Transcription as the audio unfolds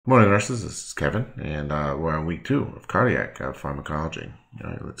Morning, nurses. This is Kevin, and we're on week 2 of cardiac pharmacology.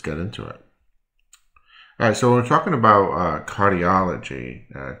 All right, let's get into it. All right, so we're talking about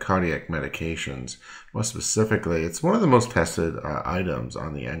cardiology, cardiac medications. More specifically, it's one of the most tested items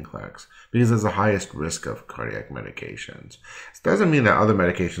on the NCLEX because there's the highest risk of cardiac medications. It doesn't mean that other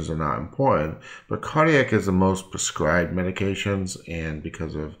medications are not important, but cardiac is the most prescribed medications, and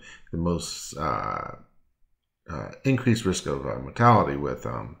because of the most increased risk of mortality with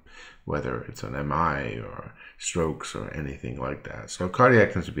whether it's an MI or strokes or anything like that. So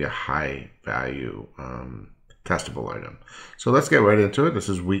cardiac tends to be a high value testable item. So let's get right into it. This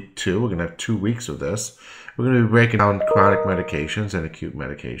is week 2. We're going to have 2 weeks of this. We're going to be breaking down chronic medications and acute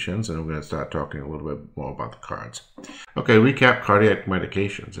medications, and we're going to start talking a little bit more about the cards. Okay, recap cardiac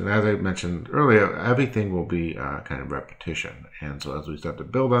medications. And as I mentioned earlier, everything will be kind of repetition. And so as we start to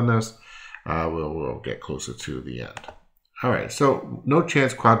build on this, we'll get closer to the end. All right, so no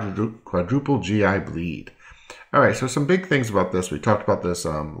chance quadruple GI bleed. All right, so some big things about this. We talked about this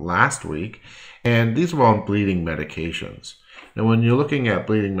last week, and these are all bleeding medications. And when you're looking at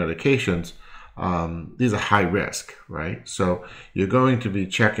bleeding medications, these are high risk, right? So you're going to be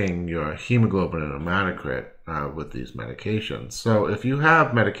checking your hemoglobin and hematocrit with these medications. So if you have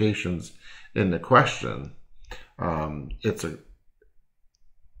medications in the question,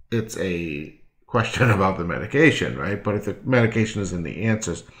 it's a question about the medication, right? But if the medication is in the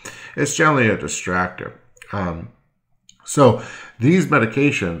answers, it's generally a distractor. So these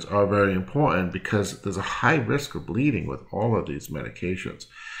medications are very important because there's a high risk of bleeding with all of these medications.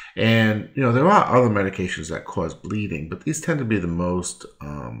 And, you know, there are other medications that cause bleeding, but these tend to be the most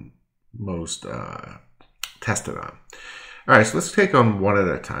tested on. All right, so let's take them one at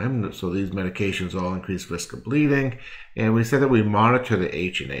a time. So these medications all increase risk of bleeding. And we said that we monitor the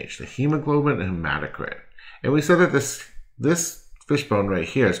H&H, the hemoglobin and hematocrit. And we said that this fishbone right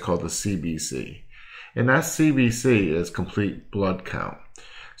here is called the CBC. And that CBC is complete blood count.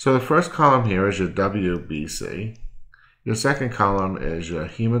 So the first column here is your WBC. Your second column is your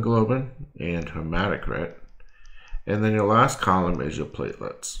hemoglobin and hematocrit. And then your last column is your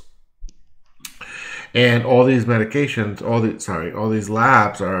platelets. And all these medications, all these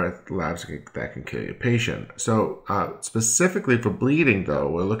labs are labs that can kill your patient. So specifically for bleeding, though,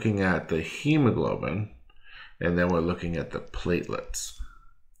 we're looking at the hemoglobin, and then we're looking at the platelets.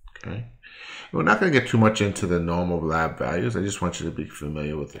 Okay, we're not going to get too much into the normal lab values. I just want you to be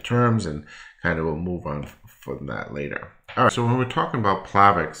familiar with the terms, and kind of we'll move on from that later. All right. So when we're talking about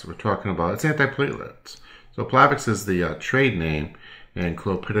Plavix, we're talking about it's antiplatelets. So Plavix is the trade name, and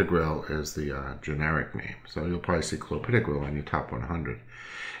clopidogrel is the generic name. So you'll probably see clopidogrel on your top 100.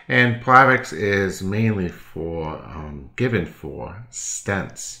 And Plavix is mainly for given for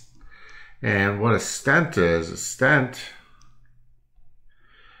stents. And what a stent is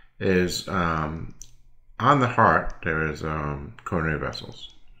on the heart, there is coronary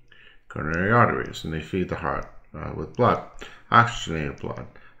vessels, coronary arteries, and they feed the heart with blood, oxygenated blood.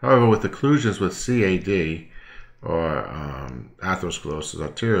 However, with occlusions with CAD, or atherosclerosis,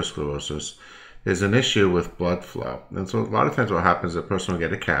 arteriosclerosis, is an issue with blood flow. And so a lot of times what happens is a person will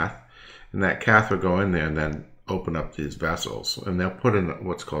get a cath, and that cath will go in there and then open up these vessels, and they'll put in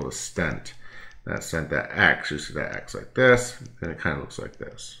what's called a stent. That stent, that X, you see that X like this, and it kind of looks like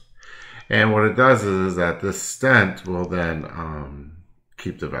this. And what it does is that this stent will then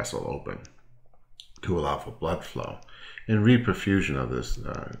keep the vessel open to allow for blood flow and reperfusion of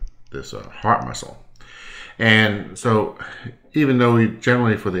this heart muscle. And so even though we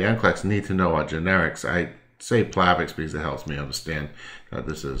generally for the NCLEX need to know our generics, I say Plavix because it helps me understand that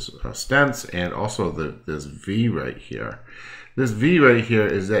this is stents, and also this V right here. This V right here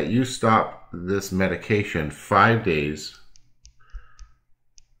is that you stop this medication 5 days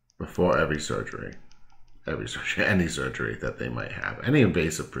before any surgery that they might have, any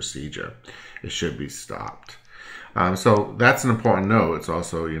invasive procedure, it should be stopped. So that's an important note. It's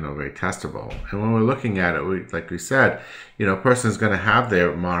also, very testable. And when we're looking at it, like we said, a person is going to have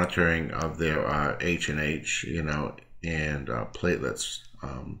their monitoring of their H&H, and platelets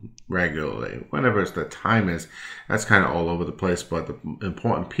regularly. Whenever the time is, that's kind of all over the place. But the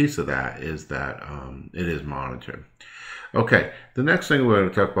important piece of that is that it is monitored. Okay, the next thing we're going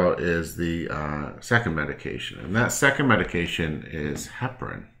to talk about is the second medication. And that second medication is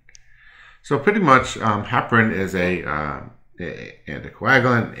heparin. So pretty much heparin is a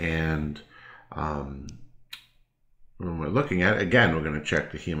anticoagulant, and when we're looking at it, again, we're going to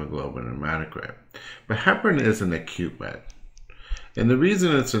check the hemoglobin and hematocrit. But heparin is an acute med. And the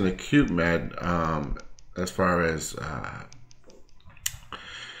reason it's an acute med, as far as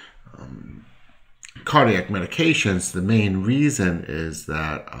cardiac medications, the main reason is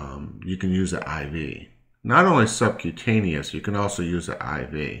that you can use an IV. Not only subcutaneous, you can also use an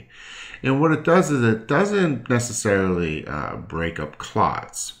IV. And what it does is it doesn't necessarily break up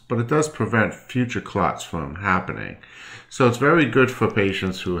clots, but it does prevent future clots from happening. So it's very good for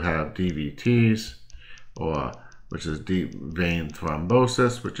patients who have DVTs, which is deep vein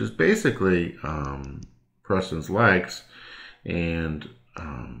thrombosis, which is basically person's legs, and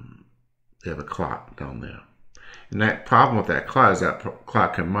they have a clot down there. And that problem with that clot is that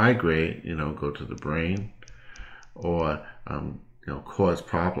clot can migrate, go to the brain, or cause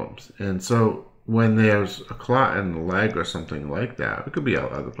problems. And so when there's a clot in the leg or something like that, it could be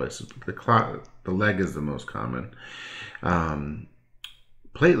other places, but the leg is the most common.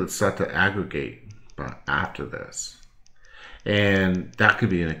 Platelets start to aggregate after this. And that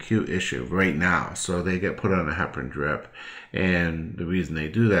could be an acute issue right now. So they get put on a heparin drip. And the reason they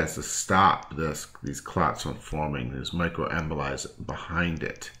do that is to stop these clots from forming. There's microemboli behind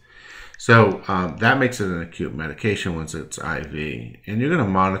it. So that makes it an acute medication once it's IV. And you're going to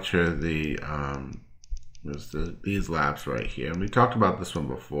monitor these labs right here. And we talked about this one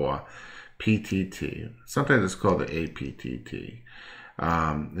before, PTT. Sometimes it's called the APTT.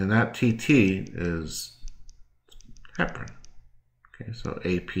 And that TT is heparin. Okay, so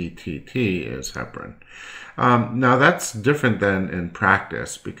APTT is heparin. Now that's different than in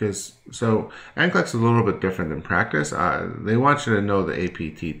practice because, NCLEX is a little bit different in practice. They want you to know the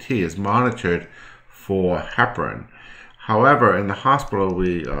APTT is monitored for heparin. However, in the hospital,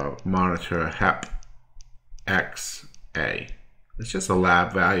 we monitor HepXA. It's just a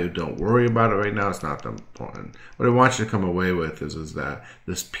lab value. Don't worry about it right now. It's not that important. What I want you to come away with is that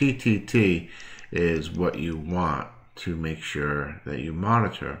this PTT is what you want to make sure that you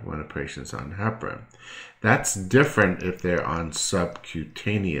monitor when a patient's on heparin. That's different if they're on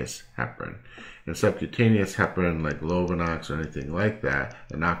subcutaneous heparin. And subcutaneous heparin, like Lovenox or anything like that,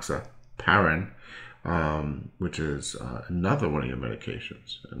 enoxaparin, which is another one of your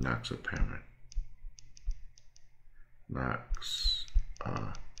medications, enoxaparin.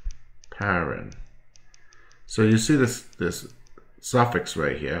 Enoxaparin. So you see this suffix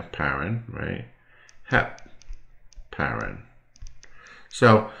right here, parin, right? Heparin.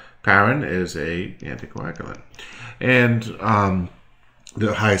 So parin is a anticoagulant, and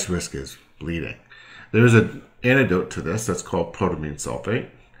the highest risk is bleeding. There's an antidote to this that's called protamine sulfate,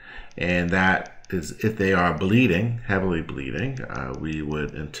 and that is if they are bleeding, heavily bleeding, we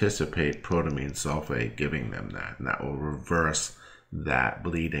would anticipate protamine sulfate giving them that, and that will reverse that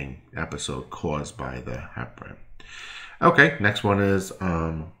bleeding episode caused by the heparin. Okay, next one is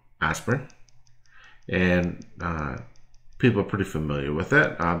aspirin, and people are pretty familiar with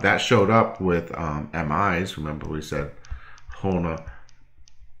it. That showed up with MIs. Remember we said HONA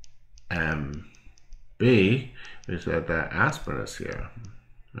MB. We said that aspirin is here,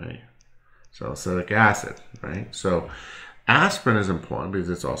 right? Salicylic acid, right? So aspirin is important because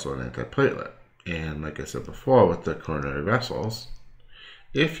it's also an antiplatelet. And like I said before, with the coronary vessels,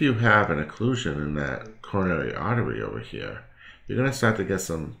 if you have an occlusion in that coronary artery over here, you're going to start to get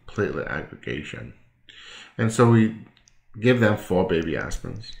some platelet aggregation. And so we give them 4 baby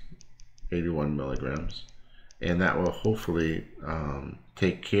aspirins, 81 milligrams, and that will hopefully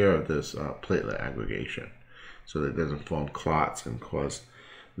take care of this platelet aggregation so that it doesn't form clots and cause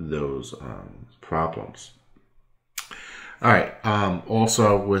those problems. All right,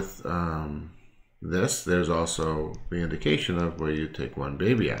 also with this, there's also the indication of where you take 1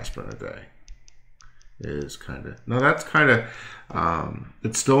 baby aspirin a day. Is kind of, now that's kind of,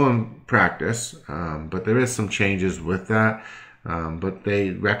 it's still in practice, but there is some changes with that. But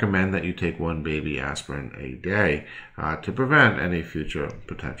they recommend that you take 1 baby aspirin a day to prevent any future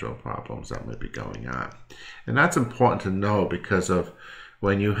potential problems that might be going on. And that's important to know because of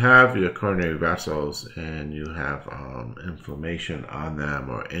when you have your coronary vessels and you have inflammation on them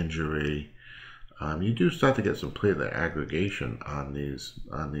or injury, you do start to get some platelet aggregation on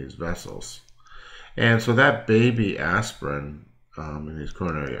these vessels. And so that baby aspirin in these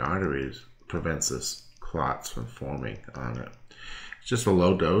coronary arteries prevents this clots from forming on it. It's just a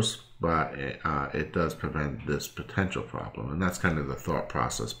low dose, but it does prevent this potential problem. And that's kind of the thought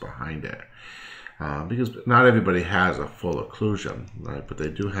process behind it. Because not everybody has a full occlusion, right? But they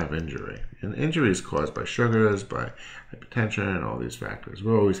do have injury. And injury is caused by sugars, by hypertension, and all these factors.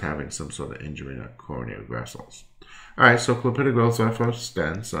 We're always having some sort of injury in our coronary vessels. All right, so clopidogrel are for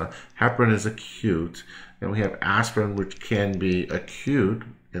stents. Heparin is acute. Then we have aspirin, which can be acute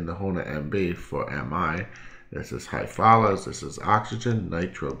in the HONA MB for MI. This is Hyphalas, this is oxygen,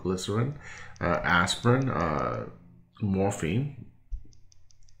 nitroglycerin, aspirin, morphine.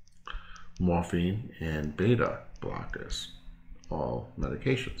 morphine and beta blockers, all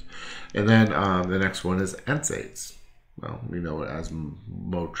medications. And then the next one is NSAIDs. Well, we know it as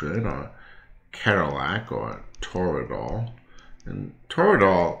Motrin or Ketorolac or Toradol. And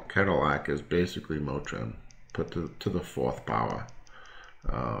Toradol, Ketorolac is basically Motrin put to the fourth power.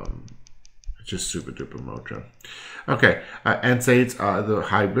 It's just super duper Motrin. Okay, NSAIDs, the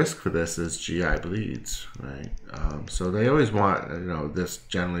high risk for this is GI bleeds, right? So they always want, this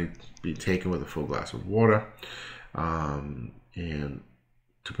generally be taken with a full glass of water. And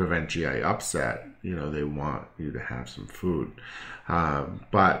to prevent GI upset, they want you to have some food.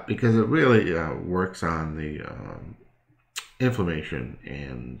 But because it really works on the inflammation,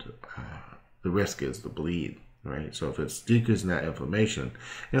 and the risk is the bleed, right? So if it's decreasing that inflammation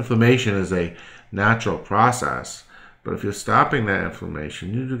is a natural process, but if you're stopping that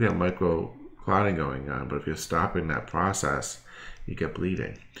inflammation, you do get microclotting going on, but if you're stopping that process, you get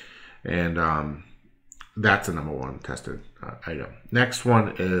bleeding. And that's the number one tested item. Next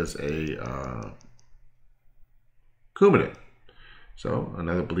one is a Coumadin. So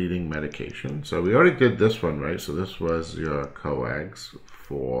another bleeding medication. So we already did this one, right? So this was your coags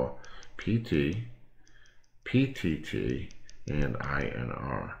for PT, PTT, and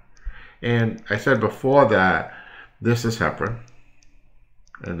INR. And I said before that this is heparin,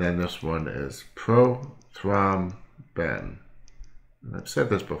 and then this one is prothrombin. And I've said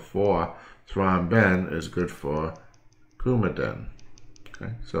this before, thrombin is good for Coumadin.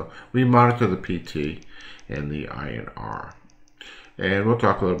 Okay, so we monitor the PT and the INR. And we'll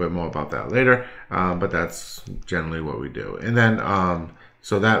talk a little bit more about that later, but that's generally what we do. And then,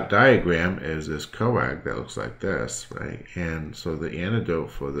 so that diagram is this coag that looks like this, right? And so the antidote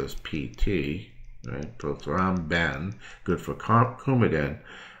for this PT, right, prothrombin, good for Coumadin,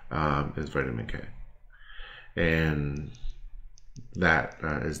 is vitamin K. And that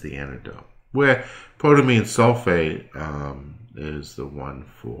is the antidote. Where protamine sulfate is the one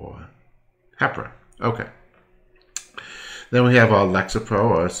for heparin. Okay. Then we have our Lexapro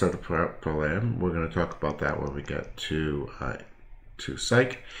or cetirizine. We're going to talk about that when we get to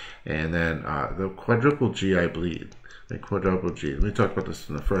psych. And then the quadruple GI bleed. The quadruple G. We talked about this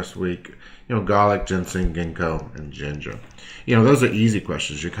in the first week. Garlic, ginseng, ginkgo, and ginger. Those are easy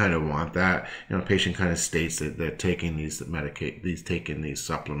questions. You kind of want that. A patient kind of states that they're taking taking these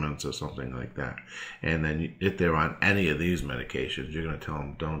supplements or something like that. And then if they're on any of these medications, you're going to tell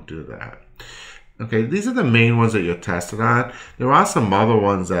them don't do that. Okay, these are the main ones that you're tested on. There are some other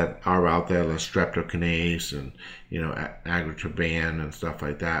ones that are out there, like streptokinase and agotroban and stuff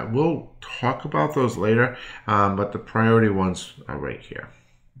like that. We'll talk about those later, but the priority ones are right here.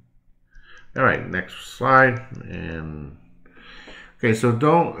 All right, next slide. And okay, so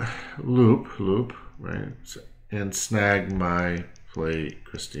don't loop, right, and snag my play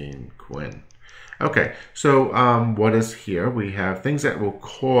Christine Quinn. Okay, so what is here? We have things that will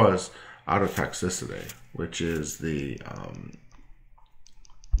cause ototoxicity, which is the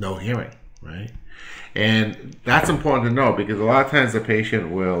no hearing, right? And that's important to know because a lot of times the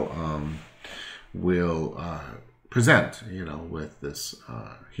patient will present, with this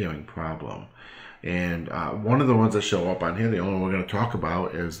hearing problem. And one of the ones that show up on here, the only one we're going to talk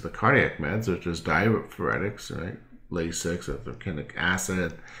about, is the cardiac meds, which is diuretics, right? Lasix, urocinic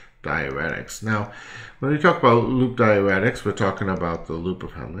acid, diuretics. Now, when we talk about loop diuretics, we're talking about the loop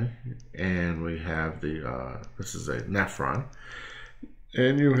of Henle, and we have this is a nephron,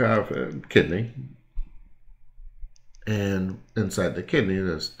 and you have a kidney, and inside the kidney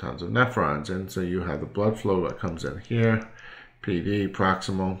there's tons of nephrons, and so you have the blood flow that comes in here, PD,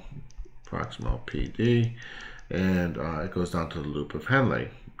 proximal PD, and it goes down to the loop of Henle,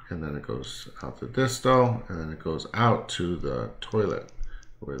 and then it goes out to distal, and then it goes out to the toilet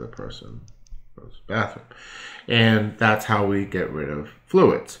where the person goes to the bathroom. And that's how we get rid of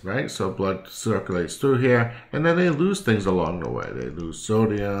fluids, right? So blood circulates through here, and then they lose things along the way. They lose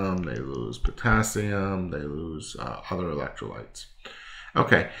sodium, they lose potassium, they lose other electrolytes.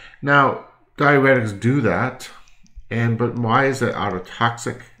 Okay, now diuretics do that, but why is it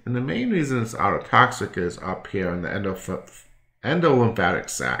ototoxic? And the main reason it's ototoxic is up here in the endolymphatic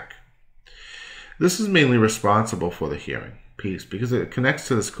sac. This is mainly responsible for the hearing piece because it connects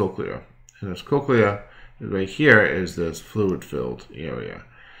to this cochlea, and this cochlea right here is this fluid-filled area,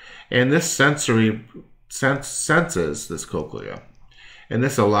 and this senses this cochlea, and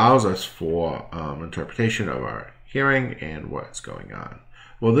this allows us for interpretation of our hearing and what's going on.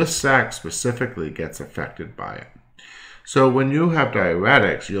 Well, this sac specifically gets affected by it. So when you have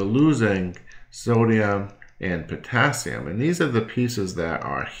diuretics, you're losing sodium and potassium, and these are the pieces that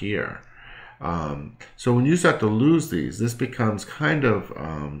are here. So when you start to lose these, this becomes kind of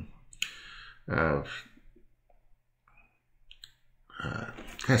kind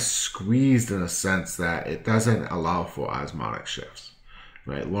of squeezed in a sense that it doesn't allow for osmotic shifts,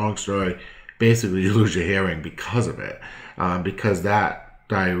 right? Long story, basically you lose your hearing because of it, because that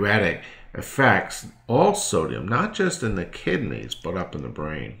diuretic affects all sodium, not just in the kidneys, but up in the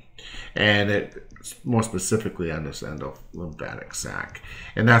brain. And it more specifically on this endolymphatic sac.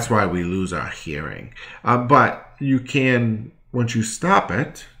 And that's why we lose our hearing. But you can, once you stop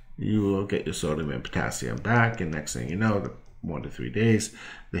it, you will get your sodium and potassium back. And next thing you know, 1 to 3 days,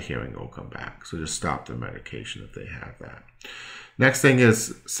 the hearing will come back. So just stop the medication if they have that. Next thing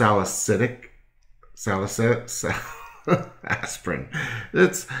is salicylic aspirin.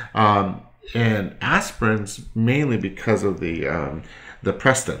 It's and aspirin's mainly because of the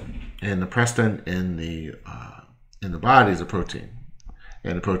Preston, and the Preston in the body is a protein,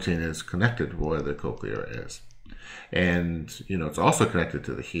 and the protein is connected where the cochlea is, and it's also connected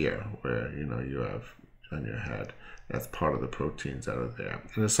to the hair where you have on your head. That's part of the proteins that are there.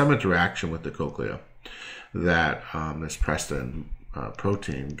 And there's some interaction with the cochlea that this Preston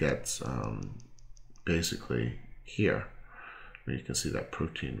protein gets basically here. You can see that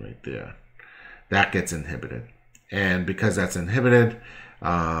protein right there. That gets inhibited. And because that's inhibited,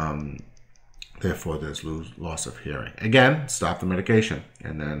 therefore there's loss of hearing. Again, stop the medication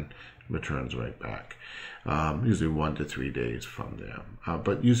and then returns right back. Usually 1 to 3 days from there.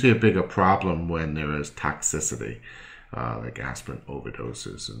 But you see a bigger problem when there is toxicity, like aspirin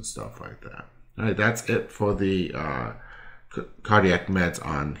overdoses and stuff like that. All right, that's it for the cardiac meds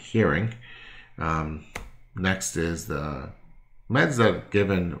on hearing. Next is the meds that are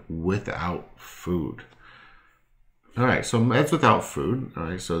given without food. All right, so meds without food. All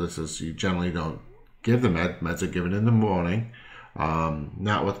right, so this is, you generally don't give the meds are given in the morning,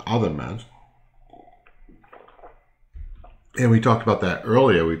 not with other meds. And we talked about that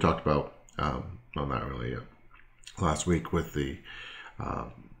earlier. We talked about, well, not earlier, last week with the,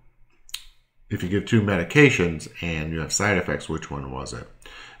 if you give 2 medications and you have side effects, which one was it?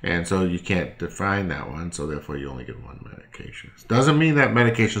 And so you can't define that one, so therefore you only give 1 medication. Doesn't mean that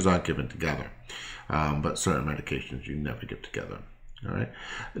medications aren't given together, but certain medications you never give together. All right.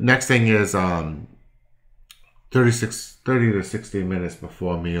 Next thing is 30 to 60 minutes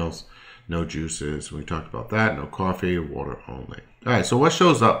before meals, no juices. We talked about that. No coffee, water only. All right. So what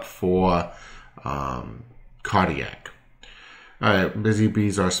shows up for cardiac? All right. Busy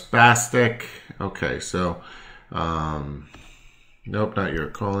bees are spastic. Okay. So nope, not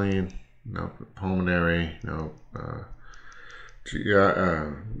choline. Nope, pulmonary. Nope,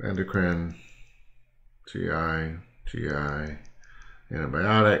 endocrine, GI,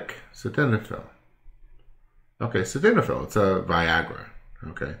 antibiotic, sildenafil. Okay, sildenafil, it's a Viagra.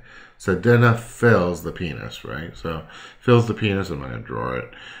 Okay, sildenafil fills the penis, right? So fills the penis. I'm not going to draw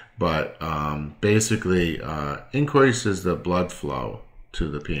it, but basically increases the blood flow to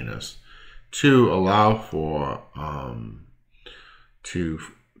the penis to allow for to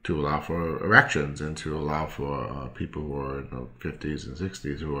allow for erections and to allow for people who are in the 50s and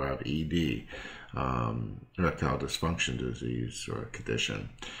 60s who have ED, erectile dysfunction disease or condition,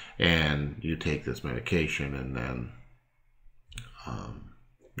 and you take this medication and then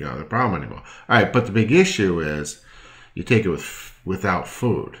you don't have the problem anymore. All right, but the big issue is you take it without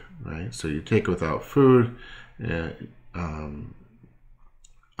food, right? So you take it without food. You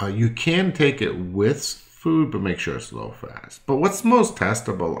can take it with food, but make sure it's low fat. But what's most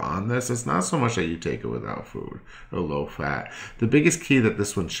testable on this is not so much that you take it without food or low fat. The biggest key that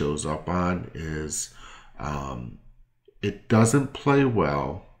this one shows up on is it doesn't play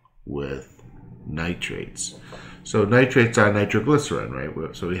well with nitrates. So nitrates are nitroglycerin,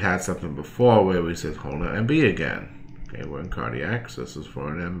 right? So we had something before where we said HONA-MB again. Okay, we're in cardiac, so this is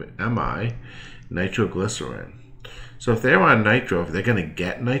for an MI, nitroglycerin. So if they're on nitro, if they're going to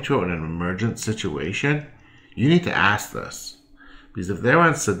get nitro in an emergent situation, you need to ask this. Because if they're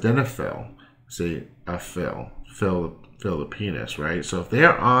on sildenafil, say fill the penis, right? So if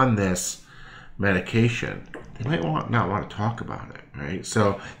they're on this medication, they might not want to talk about it, right?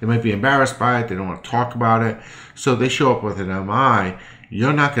 So they might be embarrassed by it. They don't want to talk about it. So they show up with an MI.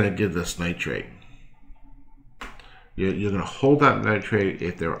 You're not going to give this nitrate. You're going to hold that nitrate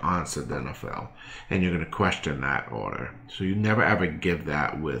if they're on sildenafil, and you're going to question that order. So you never ever give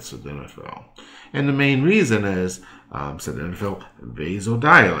that with sildenafil. And the main reason is sildenafil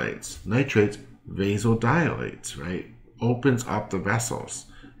vasodilates. Nitrates vasodilates, right? Opens up the vessels.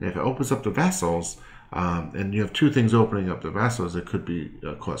 And if it opens up the vessels, and you have 2 things opening up the vessels, it could be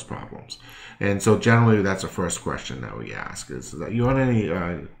cause problems. And so generally that's the first question that we ask is that you on any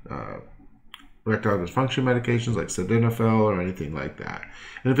erectile dysfunction medications like sildenafil or anything like that?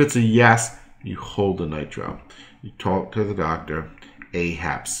 And if it's a yes, you hold the nitro. You talk to the doctor,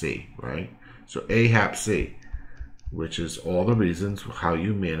 AHAP-C, right? So AHAP-C, which is all the reasons how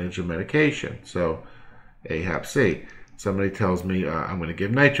you manage a medication. So AHAP-C, somebody tells me I'm going to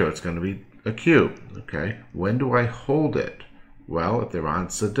give nitro, it's going to be acute, okay? When do I hold it? Well, if they're on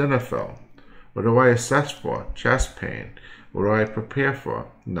sildenafil. What do I assess for? Chest pain. What do I prepare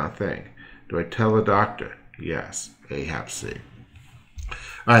for? Nothing. Do I tell the doctor? Yes, AHAP-C.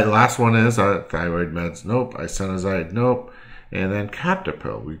 All right, the last one is thyroid meds, nope. Isoniazid, nope. And then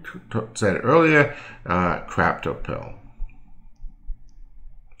Captopril. We said earlier, Captopril.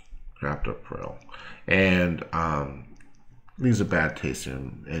 Captopril. And these are bad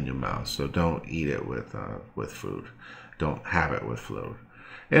tasting in your mouth, so don't eat it with food. Don't have it with food.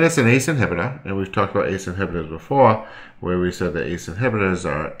 And it's an ACE inhibitor, and we've talked about ACE inhibitors before, where we said that ACE inhibitors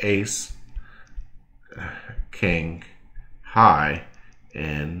are ACE, King, High,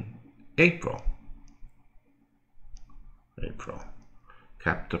 and April.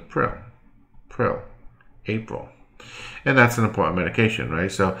 Captopril, April. And that's an important medication,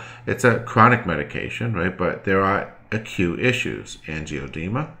 right? So it's a chronic medication, right? But there are acute issues: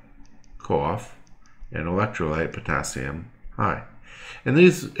 angioedema, cough, and electrolyte potassium high. And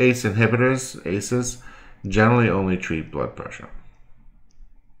these ACE inhibitors, ACEs, generally only treat blood pressure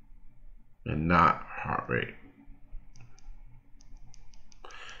and not heart rate.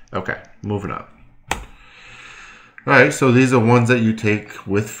 Okay, moving on. All right, so these are ones that you take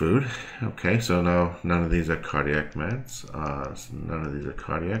with food. Okay, so now none of these are cardiac meds. None of these are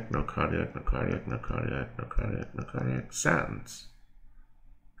cardiac, no cardiac, no cardiac, no cardiac, no cardiac, no cardiac. Statins.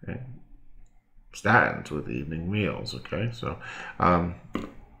 Okay, statins with evening meals. Okay, so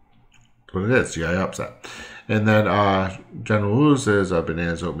what it is, GI upset. And then general rules is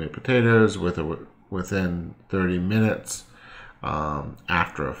bananas, oatmeal, potatoes within 30 minutes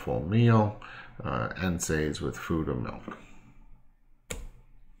after a full meal. NSAIDs with food or milk.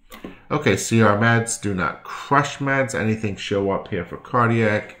 Okay, CR meds, do not crush meds. Anything show up here for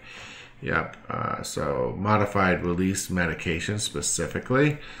cardiac. Yep, so modified release medications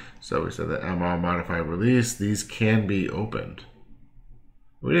specifically. So we said that MR modified release, these can be opened.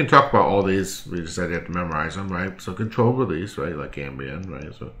 We didn't talk about all these, we just said you have to memorize them, right? So controlled release, right, like Ambien,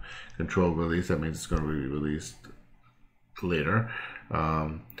 right? So controlled release, that means it's going to be released later.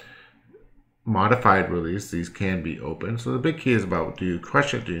 Modified release, these can be open. So the big key is about, do you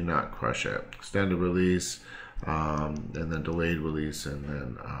crush it, do you not crush it? Extended release, and then delayed release, and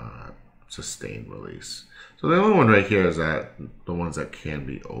then sustained release. So the only one right here is that the ones that can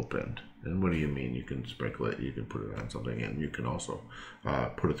be opened. And what do you mean? You can sprinkle it, you can put it on something, and you can also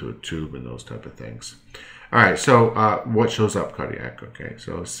put it through a tube and those type of things. All right, so what shows up cardiac? Okay,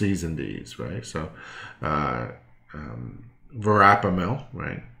 so C's and D's, right? So Verapamil,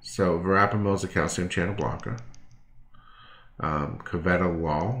 right? So Verapamil is a calcium channel blocker.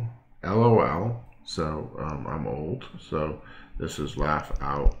 Kevedilol, LOL. So I'm old, so this is laugh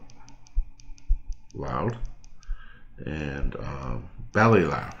out loud. And belly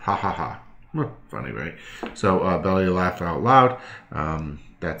laugh, ha ha ha. Funny, right? So belly laugh out loud,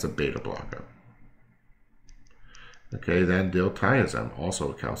 that's a beta blocker. Okay, then diltiazem,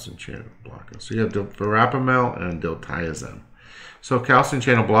 also a calcium channel blocker. So you have Verapamil and diltiazem. So calcium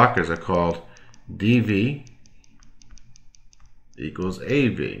channel blockers are called DV equals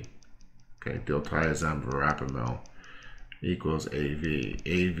AV. Okay, diltiazem, Verapamil equals AV.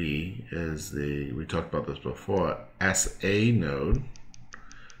 AV is the, we talked about this before, SA node,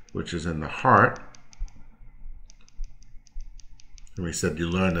 which is in the heart. And we said you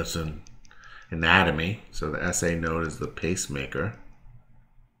learn this in anatomy. So the SA node is the pacemaker.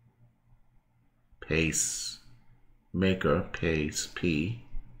 Pacemaker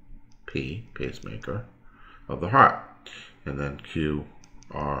of the heart. And then QRST.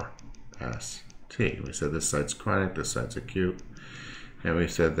 We said this site's chronic, this site's acute. And we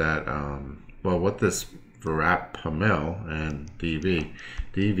said that, well, what this Verapamil and DV,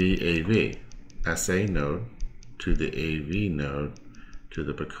 AV, SA node to the AV node to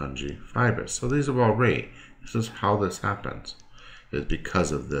the Purkinje fibers. So these are all rate. This is how this happens, is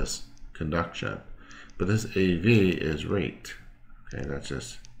because of this conduction. But this AV is rate. Okay,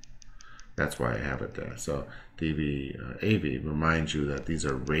 that's why I have it there. So DV, AV reminds you that these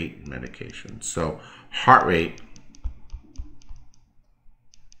are rate medications. So heart rate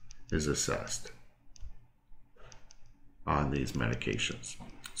is assessed on these medications.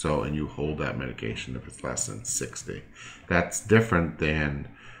 So, and you hold that medication if it's less than 60. That's different than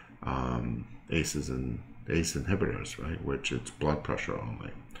ACE inhibitors, right? Which it's blood pressure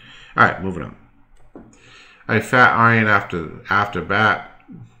only. All right, moving on. All right, fat iron after BAT,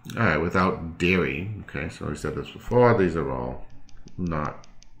 All right, without dairy. Okay, so we said this before. These are all not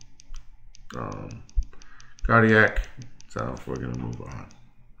cardiac. So we're going to move on.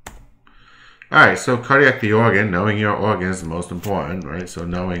 All right, so cardiac, the organ, knowing your organ is the most important, right? So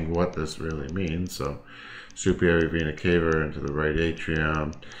knowing what this really means. So superior vena cava into the right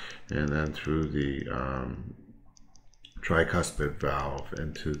atrium, and then through the tricuspid valve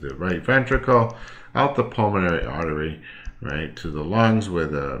into the right ventricle, out the pulmonary artery, right, to the lungs where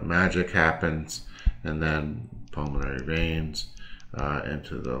the magic happens, and then pulmonary veins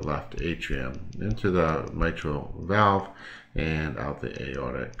into the left atrium, into the mitral valve, and out the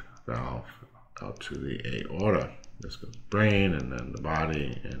aortic valve, out to the aorta. This goes brain and then the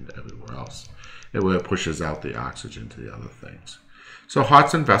body and everywhere else. It pushes out the oxygen to the other things. So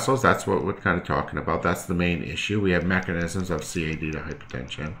hearts and vessels, that's what we're kind of talking about. That's the main issue. We have mechanisms of CAD to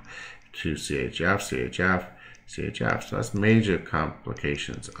hypertension to CHF. So that's major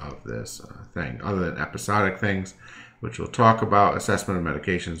complications of this thing, other than episodic things, which we'll talk about. Assessment of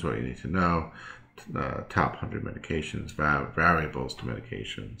medications, what you need to know. Top 100 medications, variables to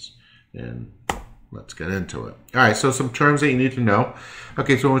medications. And let's get into it. All right, so some terms that you need to know.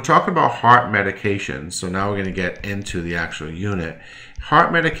 Okay, so when we're talking about heart medications, so now we're going to get into the actual unit.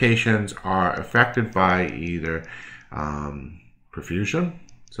 Heart medications are affected by either perfusion,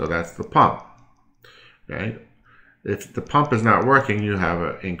 so that's the pump, okay? If the pump is not working, you have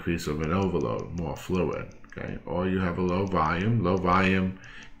an increase of an overload, more fluid, okay? Or you have a low volume. Low volume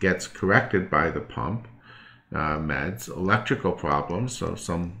gets corrected by the pump meds. Electrical problems, so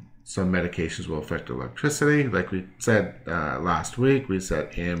some medications will affect electricity. Like we said last week, we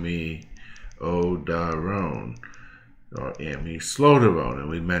said amiodarone or amislodorone, and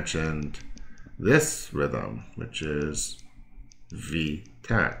we mentioned this rhythm, which is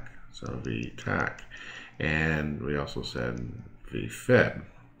VTach. So VTach. And we also said VFib.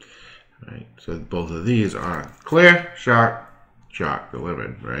 Right? So both of these are clear, shock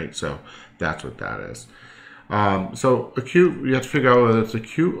delivered, right? So that's what that is. So acute, you have to figure out whether it's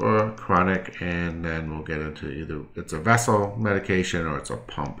acute or chronic, and then we'll get into either it's a vessel medication or it's a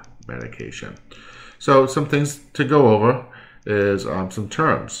pump medication. So some things to go over is some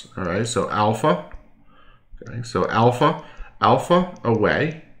terms. All right, so alpha. Okay, so alpha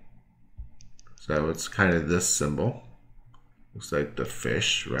away. So it's kind of this symbol. Looks like the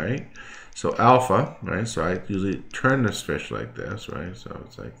fish, right? So alpha, right? So I usually turn this fish like this, right? So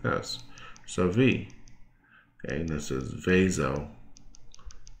it's like this. So V. Okay, and this is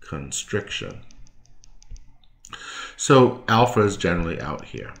vasoconstriction. So alpha is generally out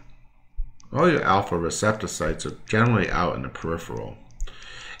here. All your alpha receptor sites are generally out in the peripheral.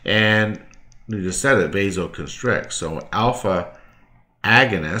 And we just said it, vasoconstrict. So alpha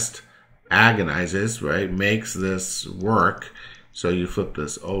agonist agonizes, right, makes this work. So you flip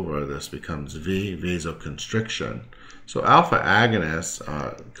this over, this becomes V, vasoconstriction. So alpha agonists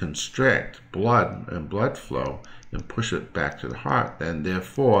constrict blood and blood flow and push it back to the heart. Then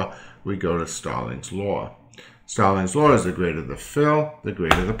therefore, we go to Starling's law. Starling's law is the greater the fill, the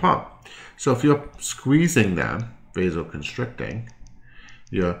greater the pump. So if you're squeezing them, vasoconstricting,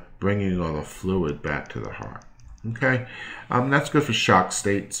 you're bringing all the fluid back to the heart. Okay, that's good for shock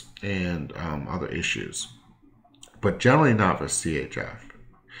states and other issues, but generally not for CHF.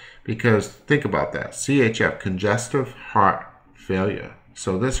 Because think about that, CHF, congestive heart failure.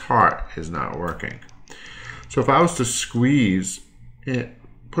 So this heart is not working. So if I was to squeeze it,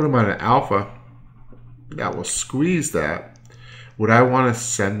 put them on an alpha, that will squeeze that. Would I want to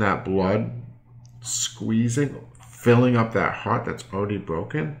send that blood squeezing, filling up that heart that's already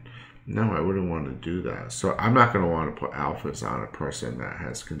broken? No, I wouldn't want to do that. So I'm not going to want to put alphas on a person that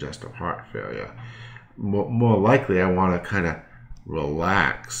has congestive heart failure. More likely, I want to kind of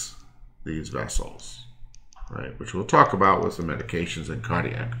relax these vessels, right? Which we'll talk about with the medications and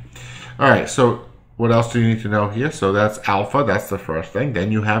cardiac. All right, so what else do you need to know here? So that's alpha, that's the first thing.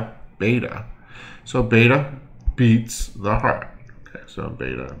 Then you have beta. So beta beats the heart. Okay, so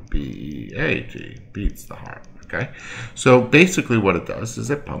beta, B-E-A-T, beats the heart. Okay, so basically what it does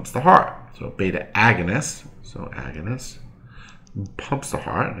is it pumps the heart. So beta agonist, so agonist pumps the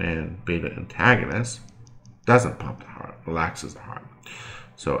heart, and beta antagonist doesn't pump the heart, relaxes the heart.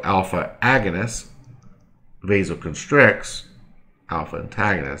 So alpha agonist vasoconstricts, alpha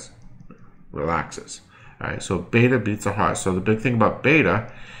antagonist relaxes. All right, so beta beats the heart. So the big thing about beta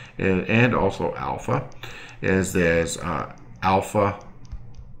and also alpha is there's alpha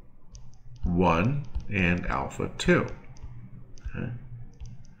 1 and alpha 2. Okay.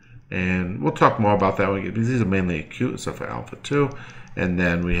 And we'll talk more about that when we get, because these are mainly acute, except for alpha 2. And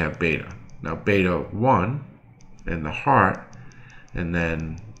then we have beta. Now beta 1 in the heart, and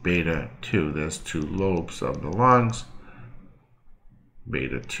then beta 2. There's two lobes of the lungs.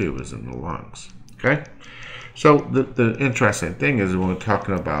 Beta 2 is in the lungs. Okay? So the interesting thing is when we're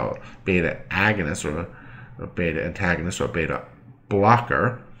talking about beta agonist or beta antagonist or beta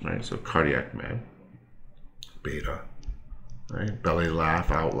blocker, right? So cardiac med, beta, right? Belly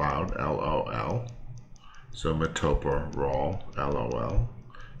laugh out loud, LOL. So metoprolol, LOL.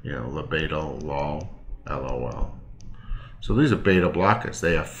 You know, labetalol, LOL. So these are beta blockers.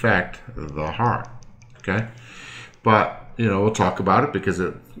 They affect the heart. Okay? But, you know, we'll talk about it because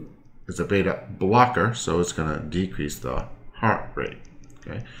it's a beta blocker, so it's going to decrease the heart rate.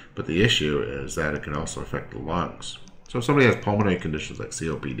 Okay? But the issue is that it can also affect the lungs. So if somebody has pulmonary conditions like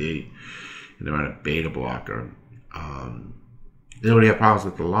COPD and they're on a beta blocker, they already have problems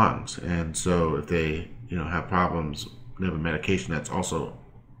with the lungs. And so if they, you know, have problems, they have a medication that's also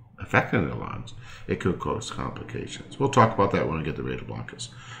affecting their lungs, it could cause complications. We'll talk about that when we get to beta blockers.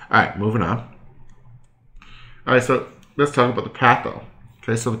 All right, moving on. All right, so let's talk about the patho.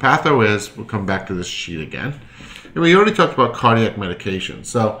 Okay, so the patho is, we'll come back to this sheet again. And we already talked about cardiac medication.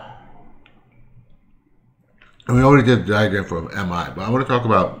 So, and we already did the diagram for MI, but I want to talk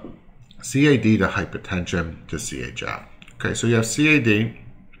about CAD to hypertension to CHF. Okay, so you have CAD,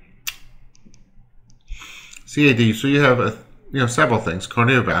 so you have several things,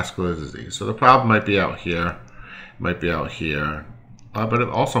 cardiovascular disease. So the problem might be out here, but it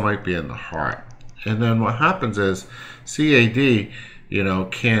also might be in the heart. And then what happens is CAD,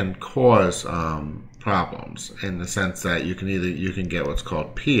 can cause problems in the sense that you can get what's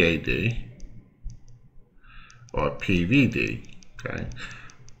called PAD or PVD, okay?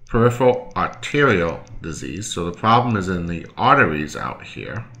 Peripheral arterial disease. So the problem is in the arteries out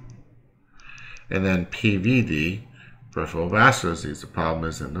here. And then PVD, peripheral vascular disease. The problem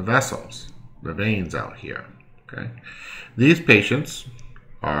is in the vessels, the veins out here, okay? These patients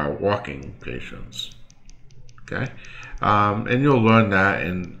are walking patients, okay? And you'll learn that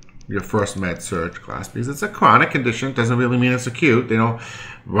in your first med surg class because it's a chronic condition. It doesn't really mean it's acute. They don't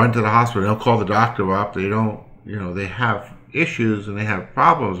run to the hospital. They don't call the doctor up. They don't, they have issues and they have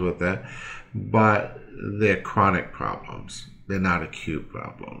problems with it, but they're chronic problems. They're not acute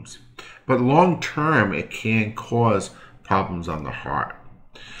problems. But long term, it can cause problems on the heart.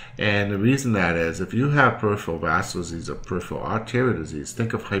 And the reason that is, if you have peripheral vascular disease or peripheral arterial disease,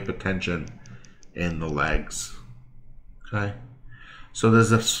 think of hypertension in the legs. Okay? So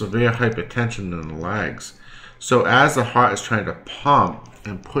there's a severe hypertension in the legs. So as the heart is trying to pump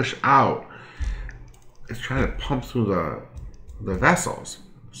and push out, it's trying to pump through the vessels.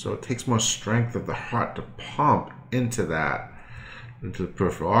 So it takes more strength of the heart to pump into the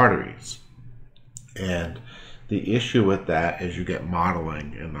peripheral arteries. And the issue with that is you get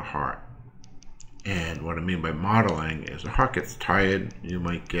mottling in the heart. And what I mean by mottling is the heart gets tired. You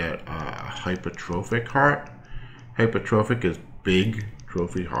might get a hypertrophic heart. Hypertrophic is big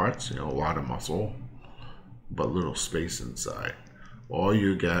trophy hearts, a lot of muscle, but little space inside. Or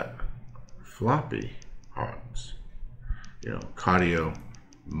you get floppy hearts,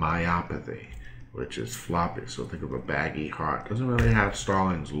 cardiomyopathy, which is floppy. So think of a baggy heart. Doesn't really have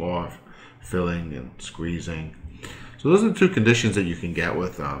Starling's law of filling and squeezing. So those are the two conditions that you can get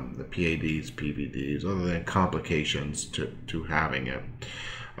with the PADs, PVDs, other than complications to having it.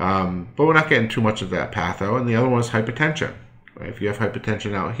 But we're not getting too much of that patho. And the other one is hypertension. Right? If you have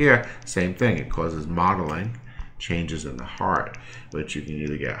hypertension out here, same thing. It causes mottling, changes in the heart, which you can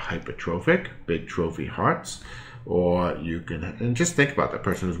either get hypertrophic, big trophy hearts, or you can, and just think about that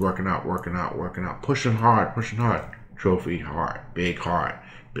person who's working out, pushing hard, trophy heart,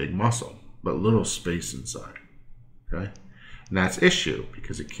 big muscle, but little space inside. Okay? And that's issue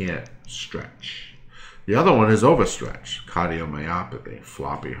because it can't stretch. The other one is overstretch, cardiomyopathy,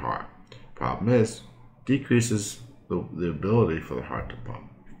 floppy heart. Problem is, decreases the ability for the heart to pump.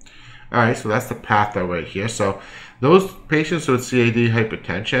 All right, so that's the patho right here. So those patients with CAD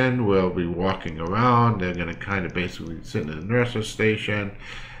hypertension will be walking around. They're going to kind of basically sit in a nurse's station.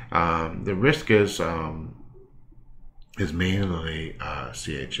 The risk is mainly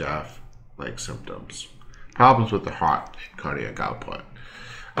CHF-like symptoms. Problems with the heart and cardiac output.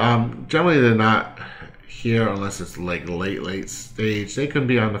 Generally, they're not here unless it's like late stage. They can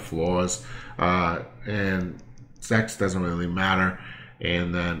be on the floors, and sex doesn't really matter.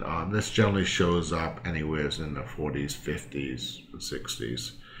 And then this generally shows up anywhere in the 40s, 50s,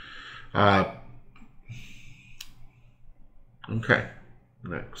 60s. Okay,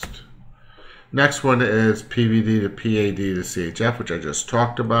 next one is PVD to PAD to CHF, which I just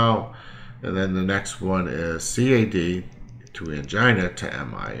talked about. And then the next one is CAD to angina to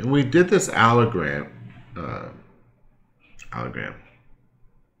MI. And we did this allogram.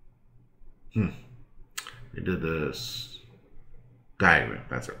 We did this diagram.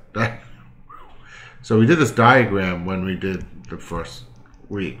 That's it. So we did this diagram when we did the first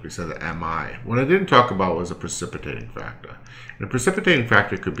week. We said the MI. What I didn't talk about was a precipitating factor. And a precipitating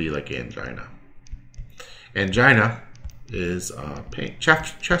factor could be like angina. Angina is pain,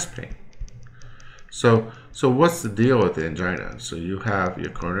 chest pain. So what's the deal with the angina? So you have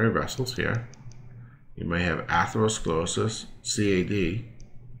your coronary vessels here. You may have atherosclerosis, CAD,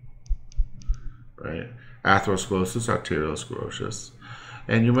 right? Atherosclerosis, arteriosclerosis.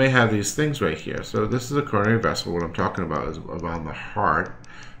 And you may have these things right here. So this is a coronary vessel. What I'm talking about is around the heart.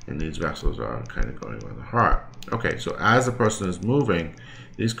 And these vessels are kind of going around the heart. Okay, so as the person is moving,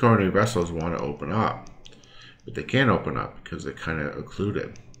 these coronary vessels want to open up. But they can't open up because they're kind of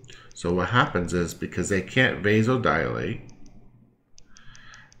occluded. So what happens is, because they can't vasodilate,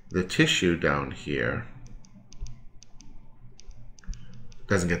 the tissue down here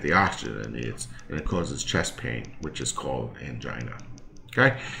doesn't get the oxygen it needs, and it causes chest pain, which is called angina.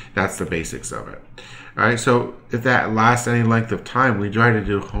 Okay, that's the basics of it. All right, so if that lasts any length of time, we try to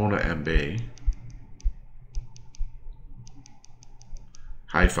do HONA-MB,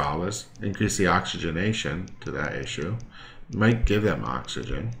 high foulas, increase the oxygenation to that issue, might give them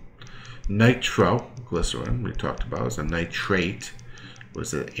oxygen. Nitroglycerin, we talked about, is a nitrate,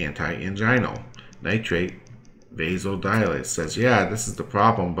 was an anti-anginal. Nitrate vasodilates, says, yeah, this is the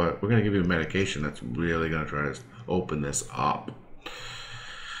problem, but we're going to give you a medication that's really going to try to open this up.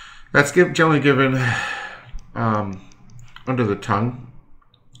 That's generally given under the tongue.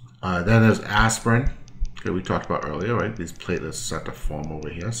 Then there's aspirin, that we talked about earlier, right? These platelets start to form over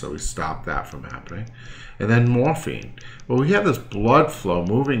here, so we stop that from happening. And then morphine. Well, we have this blood flow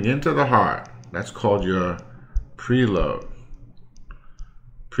moving into the heart. That's called your preload.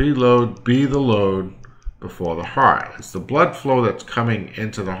 Preload, be the load before the heart. It's the blood flow that's coming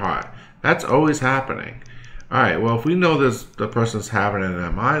into the heart. That's always happening. All right, well, if we know the person's having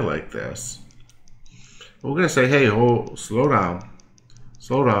an MI like this, we're going to say, hey, slow down.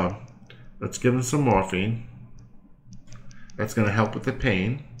 Slow down. Let's give them some morphine. That's going to help with the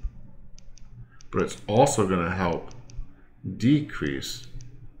pain, but it's also going to help decrease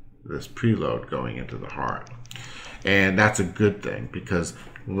this preload going into the heart. And that's a good thing, because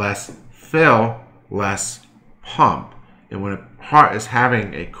less fill, less pump. And when a heart is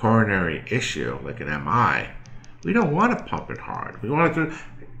having a coronary issue, like an MI, we don't want to pump it hard. We want to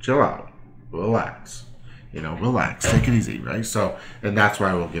chill out, relax. Relax, take it easy, right? So, and that's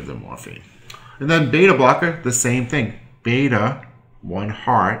why we'll give them morphine. And then beta blocker, the same thing. Beta, one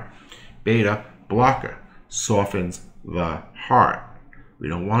heart, beta blocker, softens the heart. We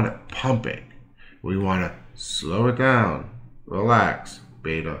don't want it pumping. We want to slow it down, relax,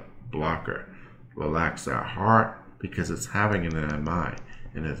 beta blocker. Relax that heart, because it's having an MI,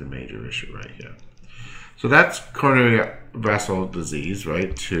 and there's a major issue right here. So that's coronary vessel disease,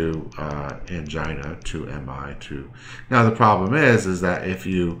 right, to angina, to MI, to... Now the problem is that if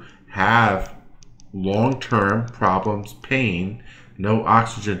you have long-term problems, pain, no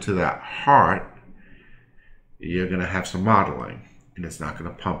oxygen to that heart, you're going to have some modeling, and it's not going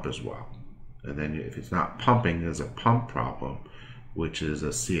to pump as well. And then if it's not pumping, there's a pump problem, which is a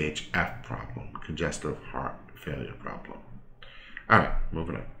CHF problem, congestive heart failure problem. All right,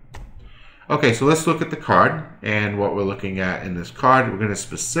 moving on. Okay, so let's look at the card, and what we're looking at in this card, we're going to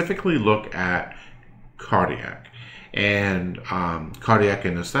specifically look at cardiac. And cardiac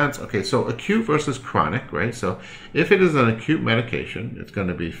in a sense, okay, so acute versus chronic, right? So if it is an acute medication, it's going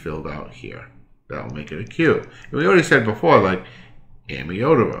to be filled out here. That'll make it acute. And we already said before, like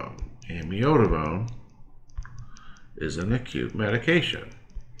amiodarone. Amiodarone is an acute medication.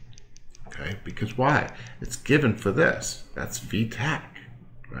 Okay, because why? It's given for this. That's VTAC,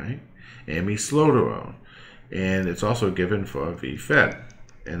 right? Amislodorone. And it's also given for VFed.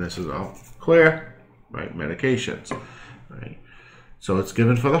 And this is all clear, right? Medications, right? So it's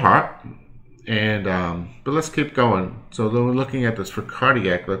given for the heart. And but let's keep going. So then we're looking at this for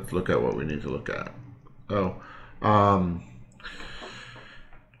cardiac. Let's look at what we need to look at. So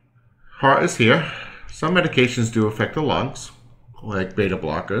heart is here. Some medications do affect the lungs, like beta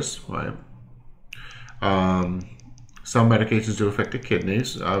blockers, right? Some medications do affect the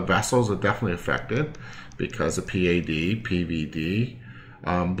kidneys. Vessels are definitely affected because of PAD, PVD.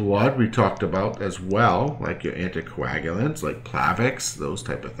 Blood we talked about as well, like your anticoagulants, like Plavix, those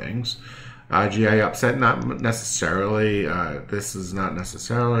type of things. GI upset, not necessarily. This is not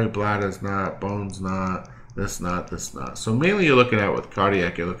necessarily. Bladder's not. Bones not. This not. This not. So mainly you're looking at with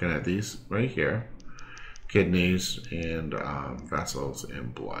cardiac, you're looking at these right here. Kidneys and vessels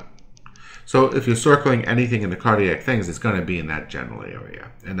and blood. So if you're circling anything in the cardiac things, it's going to be in that general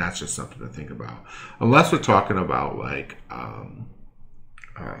area. And that's just something to think about. Unless we're talking about like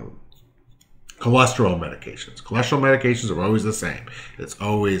cholesterol medications. Cholesterol medications are always the same. It's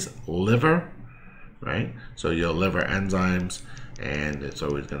always liver, right? So your liver enzymes, and it's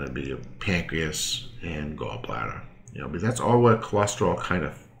always going to be your pancreas and gallbladder. You know, because that's all where cholesterol kind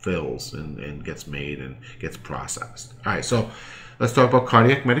of fills and gets made and gets processed. All right, so let's talk about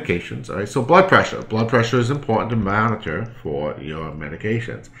cardiac medications. All right, so blood pressure. Blood pressure is important to monitor for your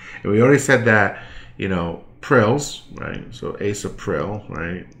medications. And we already said that, you know, Prils, right? So Asapril,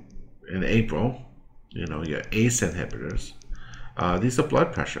 right? In April, you know, your ACE inhibitors. These are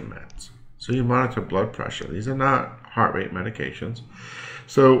blood pressure meds. So you monitor blood pressure. These are not heart rate medications.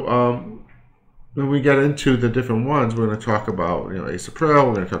 So when we get into the different ones, we're going to talk about, you know, Asapril,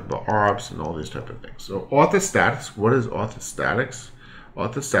 we're going to talk about ARBs and all these type of things. So orthostatics, what is orthostatics?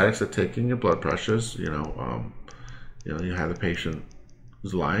 Orthostatics are taking your blood pressures, you have the patient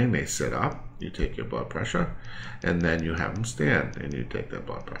who's lying, they sit up, you take your blood pressure, and then you have them stand and you take their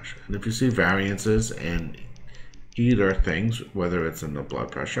blood pressure. And if you see variances in either things, whether it's in the blood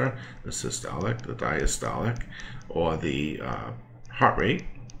pressure, the systolic, the diastolic, or the heart rate,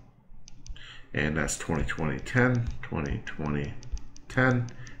 and that's 20-20-10, 20-20-10.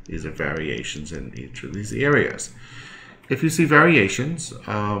 These are variations in each of these areas. If you see variations,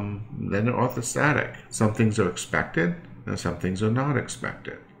 then they're orthostatic. Some things are expected, and some things are not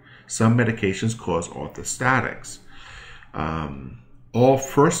expected. Some medications cause orthostatics. All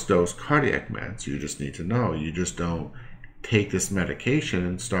first dose cardiac meds, you just need to know. You just don't take this medication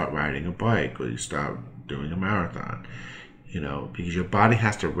and start riding a bike, or you start doing a marathon. You know, because your body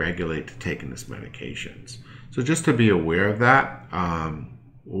has to regulate to taking these medications. So just to be aware of that,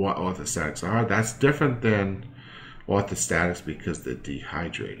 what orthostatics are, that's different than orthostatics because they're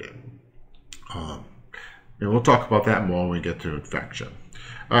dehydrated. And we'll talk about that more when we get to infection.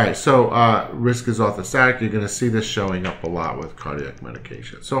 All right, so risk is orthostatic. You're going to see this showing up a lot with cardiac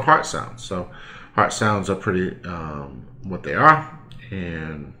medication. So heart sounds. So heart sounds are pretty what they are,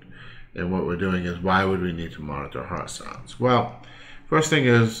 and what we're doing is, why would we need to monitor heart sounds? Well, first thing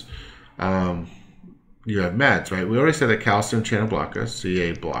is you have meds, right? We already said that calcium channel blockers,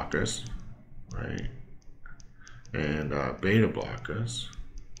 CA blockers, right? And beta blockers.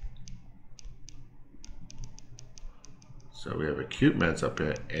 So we have acute meds up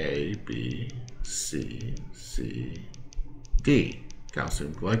here, A, B, C, C, D.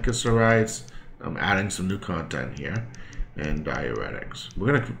 Calcium glycosilides. I'm adding some new content here. And diuretics. We're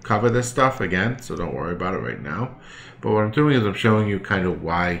going to cover this stuff again, so don't worry about it right now. But what I'm doing is I'm showing you kind of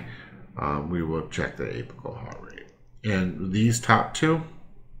why we will check the apical heart rate. And these top two,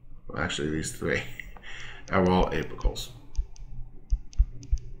 actually these three, are all apicals.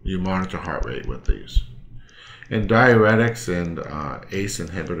 You monitor heart rate with these. And diuretics and ACE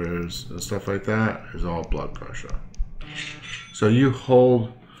inhibitors and stuff like that is all blood pressure. So you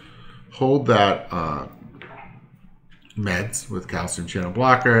hold that meds with calcium channel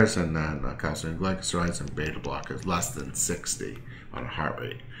blockers, and then calcium glycosilides and beta blockers, less than 60 on a heart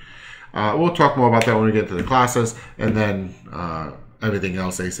rate. We'll talk more about that when we get to the classes, and then everything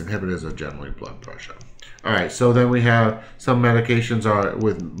else, ACE inhibitors, are generally blood pressure. All right, so then we have some medications are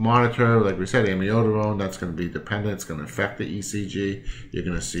with monitor, like we said, amiodarone. That's going to be dependent. It's going to affect the ECG. You're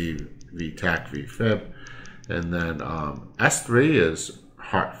going to see VTAC, VFib. And then S3 is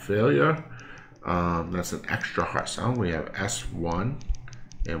heart failure. That's an extra heart sound. We have S1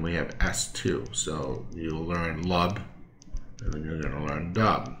 and we have S2. So you'll learn lub, and then you're going to learn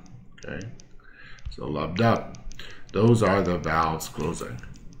dub. Okay, so lub, dub. Those are the valves closing.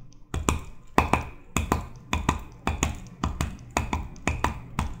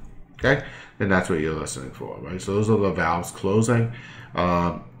 Okay, and that's what you're listening for, right? So those are the valves closing.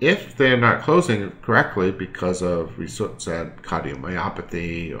 If they're not closing correctly because of, we said,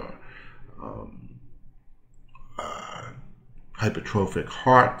 cardiomyopathy or hypertrophic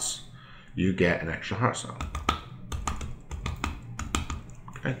hearts, you get an extra heart sound.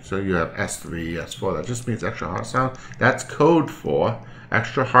 Okay, so you have S3, S4. That just means extra heart sound. That's code for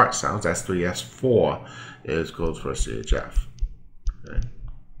extra heart sounds. S3, S4 is code for CHF. Okay.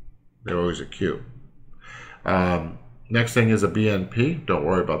 They're always acute. Next thing is a BNP. Don't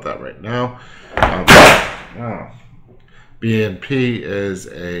worry about that right now. BNP is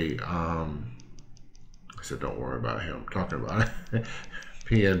a, I said don't worry about it here. I'm talking about it.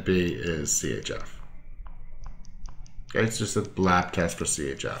 PNP is CHF. Okay, it's just a lab test for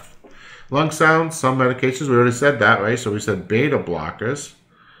CHF. Lung sounds, some medications, we already said that, right? So we said beta blockers,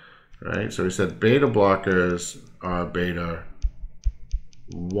 right? So we said beta blockers are beta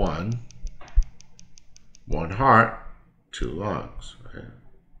 1 1 heart, 2 lungs. Okay?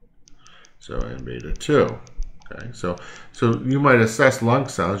 So and beta 2. Okay, so you might assess lung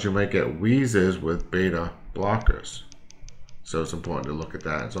sounds. You might get wheezes with beta blockers. So it's important to look at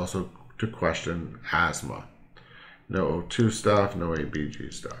that. It's also to question asthma. No O2 stuff, no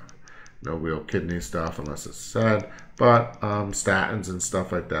ABG stuff. No real kidney stuff unless it's said. But statins and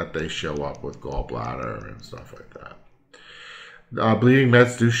stuff like that, they show up with gallbladder and stuff like that. Bleeding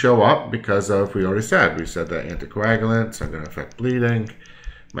meds do show up because of, we said that anticoagulants are going to affect bleeding.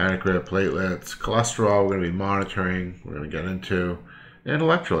 Hematocrit, platelets, cholesterol, we're going to be monitoring, we're going to get into, and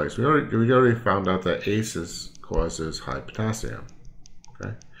electrolytes. We already found out that ACEs causes high potassium.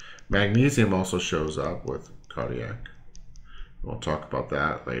 Okay, magnesium also shows up with cardiac. We'll talk about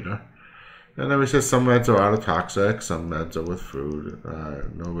that later. And then we said some meds are autotoxic, some meds are with food,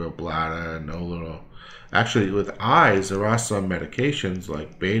 no real bladder, no little. Actually, with eyes, there are some medications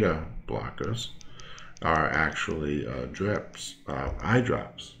like beta blockers are actually drips, eye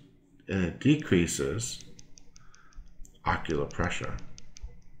drops, and it decreases ocular pressure.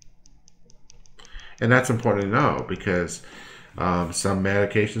 And that's important to know because some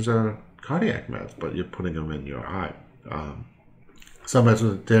medications are cardiac meds, but you're putting them in your eye. Some meds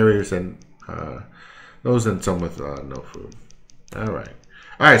with dairies and those, and some with no food. All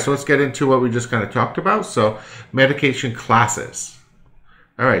right, so let's get into what we just kind of talked about. So medication classes.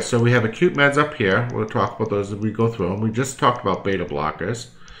 All right, so we have acute meds up here. We'll talk about those as we go through them. We just talked about beta blockers.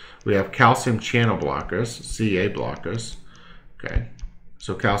 We have calcium channel blockers, CA blockers. Okay,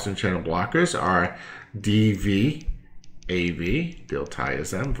 so calcium channel blockers are DV, AV,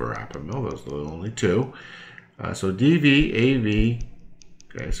 diltiazem, verapamil. Those are the only two. So DV, AV.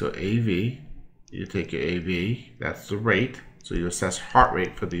 Okay, so AV, you take your AV. That's the rate. So you assess heart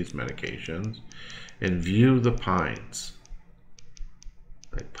rate for these medications, and view the pines.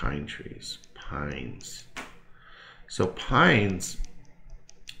 Like pine trees, pines. So pines,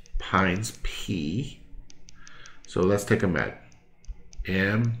 P. So let's take a med.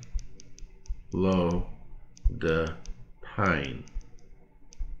 Amlodipine.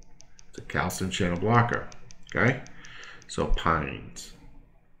 It's a calcium channel blocker. Okay? So pines.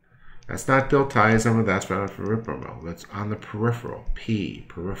 That's not diltiazem, that's not verapamil. That's on the peripheral. P,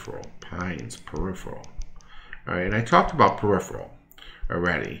 peripheral. Pines, peripheral. All right, and I talked about peripheral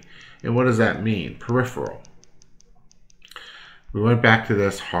already. And what does that mean? Peripheral. We went back to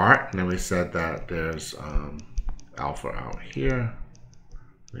this heart, and then we said that there's alpha out here.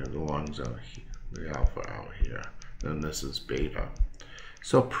 We have the lungs out here, the alpha out here. Then this is beta.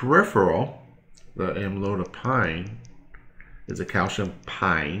 So peripheral, the amlodipine, is a calcium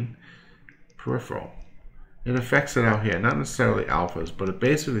pine, peripheral. It affects it out here, not necessarily alphas, but it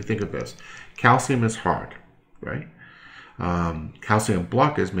basically, think of this. Calcium is hard, right? Calcium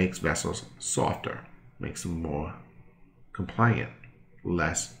blockers makes vessels softer, makes them more compliant,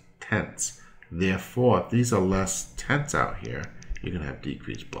 less tense. Therefore, if these are less tense out here, you're going to have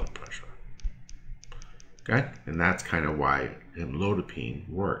decreased blood pressure. Okay? And that's kind of why amlodipine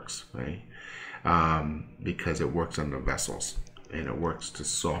works, right? Because it works on the vessels, and it works to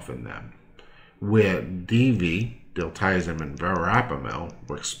soften them. Where DV, diltiazem, and verapamil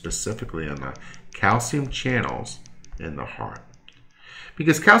work specifically on the calcium channels in the heart,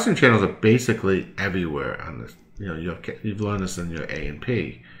 because calcium channels are basically everywhere on this. You know, you've learned this in your A and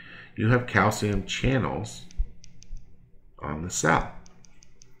P. You have calcium channels on the cell.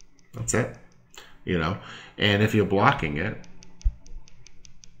 That's it. You know, and if you're blocking it,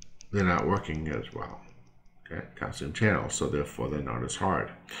 they're not working as well. Okay, calcium channels, so therefore they're not as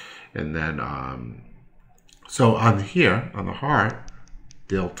hard. And then, so on here on the heart,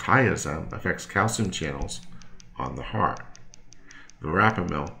 diltiazem affects calcium channels on the heart.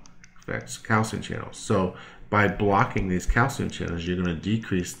 Verapamil affects calcium channels. So by blocking these calcium channels, you're going to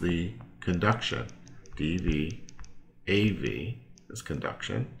decrease the conduction. DV, AV is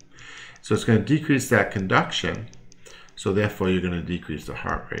conduction. So it's going to decrease that conduction. So therefore, you're going to decrease the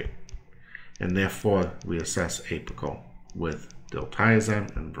heart rate. And therefore, we assess apical with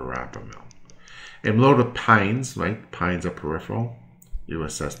diltiazem and verapamil. Amlodipines, right? Pines are peripheral. You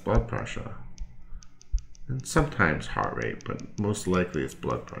assess blood pressure. And sometimes heart rate, but most likely it's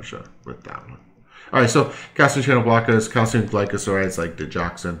blood pressure with that one. All right, so calcium channel blockers, calcium glycosides like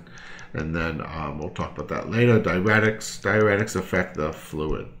digoxin, and then we'll talk about that later. Diuretics affect the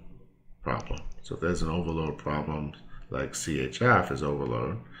fluid problem. So if there's an overload problem, like CHF is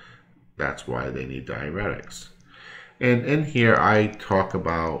overload, that's why they need diuretics. And in here, I talk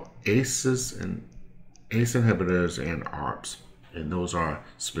about ACE inhibitors and ARBs, and those are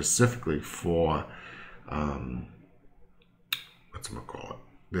specifically for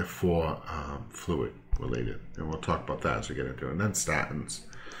they're for fluid related. And we'll talk about that as we get into it. And then statins,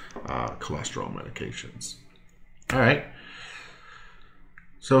 cholesterol medications. All right.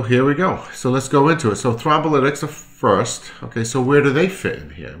 So here we go. So let's go into it. So thrombolytics are first. Okay, so where do they fit in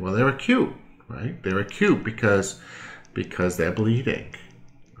here? Well, they're acute, right? They're acute because they're bleeding,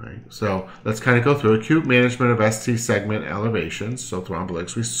 right? So let's kind of go through acute management of ST segment elevations. So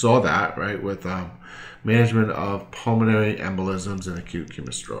thrombolytics, we saw that, right, with management of pulmonary embolisms and acute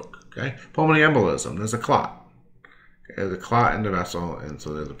ischemic stroke. Okay, pulmonary embolism, there's a clot. Okay, there's a clot in the vessel, and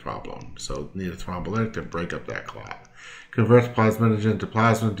so there's a problem. So need a thrombolytic to break up that clot. Converts plasminogen to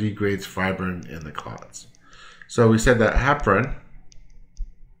plasma, degrades fibrin in the clots. So we said that heparin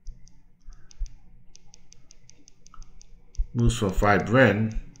moves from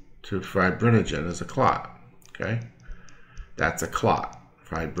fibrin to fibrinogen as a clot. Okay, that's a clot,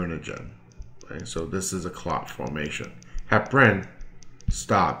 fibrinogen. Okay? So this is a clot formation. Heparin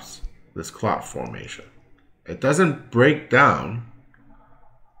stops this clot formation. It doesn't break down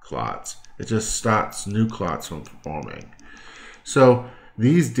clots. It just stops new clots from forming. So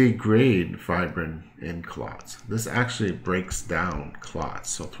these degrade fibrin in clots. This actually breaks down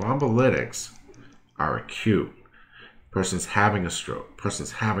clots. So thrombolytics are acute. Person's having a stroke,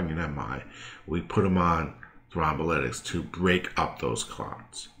 person's having an MI. We put them on thrombolytics to break up those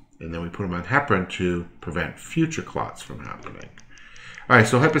clots. And then we put them on heparin to prevent future clots from happening. All right,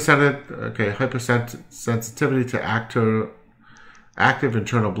 so hypersensitivity to active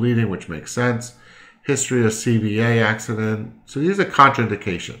internal bleeding, which makes sense. History of CVA accident. So these are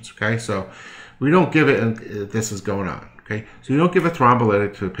contraindications, okay? So we don't give it if this is going on, okay? So you don't give a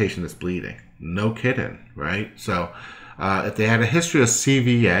thrombolytic to a patient that's bleeding. No kidding, right? So if they had a history of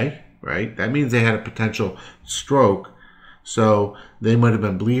CVA, right, that means they had a potential stroke. So they might have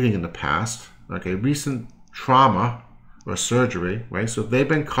been bleeding in the past, okay? Recent trauma or surgery, right? So if they've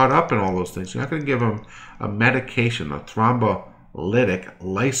been caught up in all those things, you're not going to give them a medication, a thrombolytic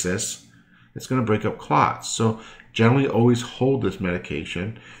lysis. It's going to break up clots. So generally always hold this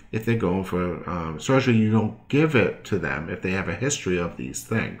medication. If they're going for surgery, you don't give it to them if they have a history of these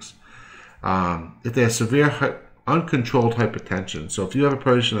things. If they have severe uncontrolled hypertension, so if you have a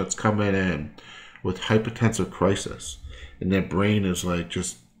person that's coming in with hypertensive crisis and their brain is like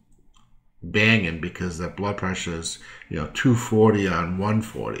just banging because their blood pressure is 240 on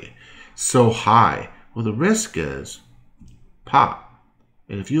 140, so high, well, the risk is pop.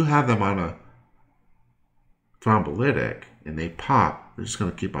 And if you have them on a thrombolytic and they pop, they're just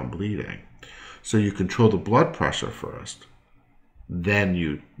going to keep on bleeding. So you control the blood pressure first, then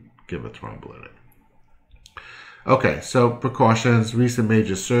you give a thrombolytic. Okay, so precautions: recent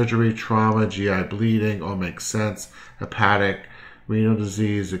major surgery, trauma, GI bleeding, all makes sense. Hepatic, renal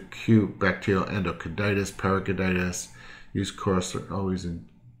disease, acute bacterial endocarditis, pericarditis. Use course always in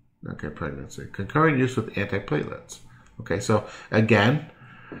pregnancy. Concurrent use with antiplatelets. Okay, so again,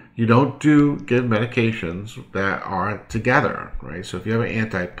 you don't give medications that are together, right? So if you have an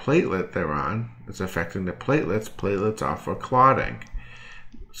antiplatelet they're on, it's affecting the platelets. Platelets are for clotting.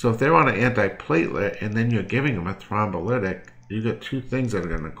 So if they're on an antiplatelet and then you're giving them a thrombolytic, you get two things that are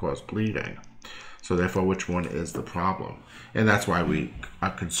going to cause bleeding. So therefore, which one is the problem? And that's why we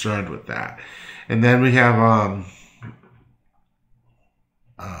are concerned with that. And then we have,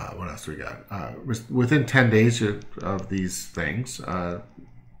 what else we got? Within 10 days of these things,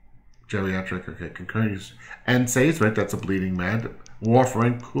 geriatric, concurrent use, NSAIDs, right? That's a bleeding med.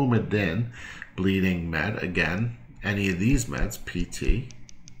 Warfarin, Coumadin, bleeding med. Again, any of these meds, PT,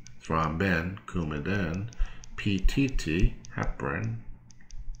 thrombin, Coumadin, PTT, heparin,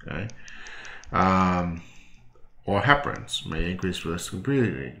 okay, or heparins may increase risk of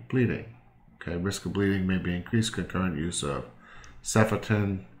bleeding. Okay, risk of bleeding may be increased concurrent use of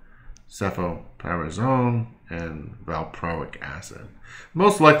cefotin, cefoperazone, and valproic acid.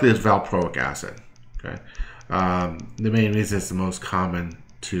 Most likely it's valproic acid. Okay, the main reason it's the most common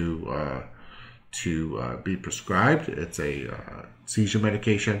to be prescribed. It's a seizure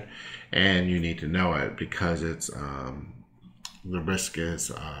medication, and you need to know it because it's the risk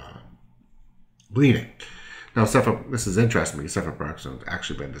is bleeding. Now, this is interesting because cefoperazone has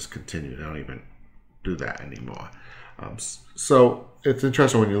actually been discontinued. They don't even do that anymore. So it's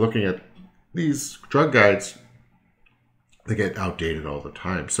interesting when you're looking at these drug guides, they get outdated all the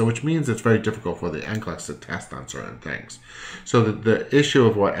time. So which means it's very difficult for the NCLEX to test on certain things. So the issue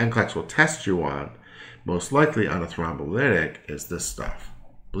of what NCLEX will test you on, most likely on a thrombolytic, is this stuff.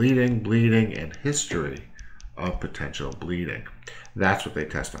 Bleeding, and history of potential bleeding. That's what they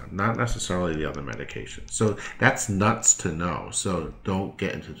test on, not necessarily the other medications. So that's nuts to know. So don't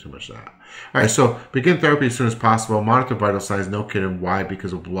get into too much of that. All right, so begin therapy as soon as possible. Monitor vital signs. No kidding. Why?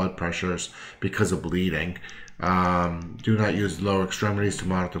 Because of blood pressures, because of bleeding. Do not use lower extremities to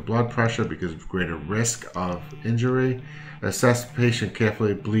monitor blood pressure because of greater risk of injury. Assess the patient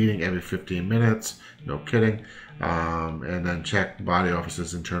carefully, bleeding every 15 minutes. No kidding. And then check body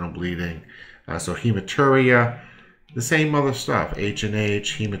offices, internal bleeding. So hematuria, the same other stuff.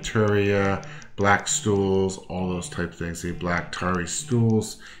 H&H, hematuria, black stools, all those type of things. The black tarry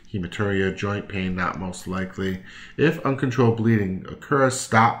stools, hematuria, joint pain, not most likely. If uncontrolled bleeding occurs,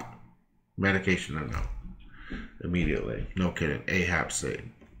 stop medication or no. Immediately. No kidding. AHAP-C.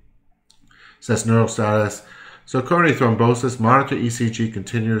 Assess neural status. So coronary thrombosis, monitor ECG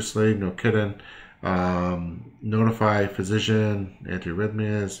continuously. No kidding. Notify physician,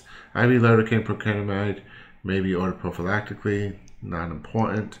 antiarrhythmias. IV lidocaine procainamide may be ordered prophylactically. Not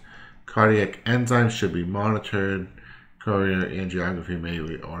important. Cardiac enzymes should be monitored. Coronary angiography may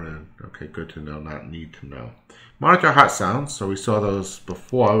be ordered. Okay, good to know, not need to know. Monitor heart sounds. So we saw those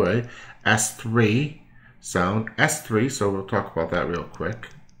before, right? S3 sound. S3, so we'll talk about that real quick.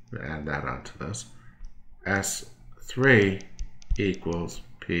 We'll add that onto this. S3 equals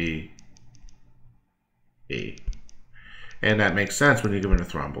P E. And that makes sense when you're given a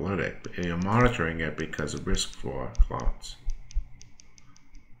thrombolytic. And you're monitoring it because of risk for clots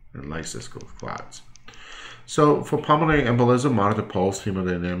and lysis with clots. So for pulmonary embolism, monitor pulse,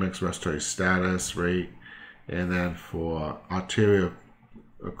 hemodynamics, respiratory status, rate. And then for arterial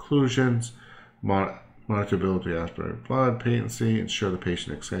occlusions, monitor ability to aspirate blood, patency, ensure the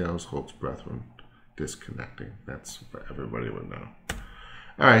patient exhales, holds breath when disconnecting. That's what everybody would know.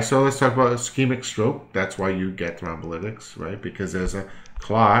 All right, so let's talk about ischemic stroke. That's why you get thrombolytics, right? Because there's a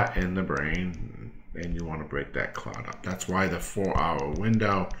clot in the brain and you want to break that clot up. That's why the 4-hour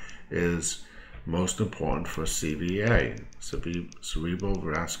window is most important for CVA,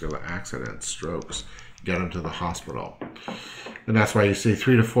 cerebrovascular accidents, strokes. Get them to the hospital. And that's why you see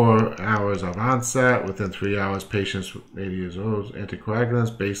 3 to 4 hours of onset. Within 3 hours, patients 80 years old,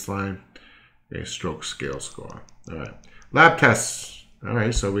 anticoagulants, baseline, a stroke scale score. All right. Lab tests. All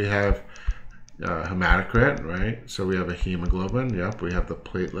right, so we have hematocrit, right? So we have a hemoglobin. Yep, we have the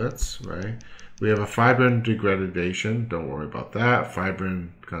platelets, right? We have a fibrin degradation. Don't worry about that.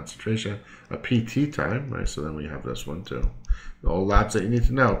 Fibrin concentration. A PT time, right? So then we have this one too. All labs that you need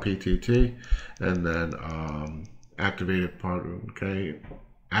to know, PTT, and then activated partial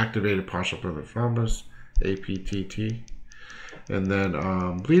primitive thrombus, APTT, and then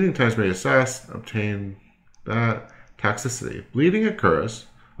bleeding times may assess, obtain that. Toxicity. If bleeding occurs,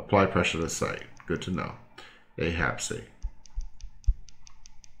 apply pressure to the site. Good to know. AHAP-C.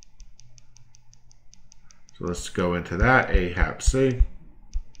 So let's go into that. AHAP-C.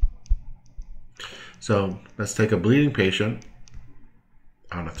 So let's take a bleeding patient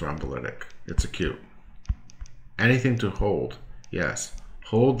on a thrombolytic. It's acute. Anything to hold? Yes.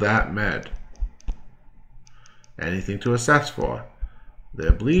 Hold that med. Anything to assess for?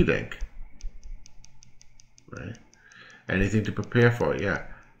 They're bleeding. Right? Anything to prepare for? Yeah.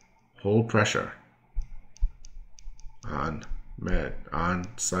 Hold pressure on med, on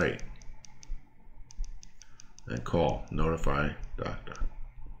site. And call, notify doctor.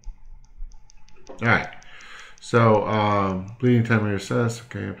 All right. So, bleeding time may assess.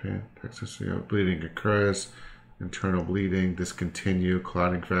 Okay, toxicity. Bleeding occurs. Internal bleeding, discontinue.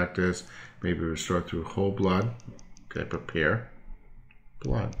 Clotting factors may be restored through whole blood. Okay, prepare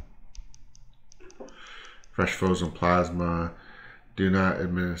blood. Fresh frozen plasma. Do not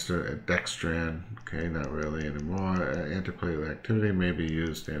administer a dextran. Okay, not really anymore. Antiplatelet activity may be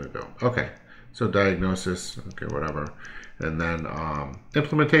used antidote. Okay, so diagnosis. Okay, whatever. And then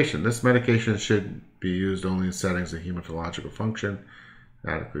implementation. This medication should be used only in settings of hematological function.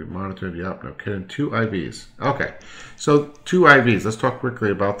 Adequately monitored. Yep, no kidding. 2 IVs. Okay, so 2 IVs. Let's talk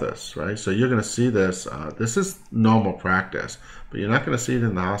quickly about this, right? So you're going to see this. This is normal practice, but you're not going to see it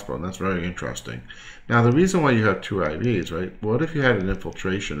in the hospital, and that's very interesting. Now, the reason why you have 2 IVs, right? What if you had an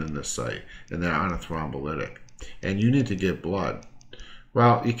infiltration in this site, and they're on a thrombolytic, and you need to give blood?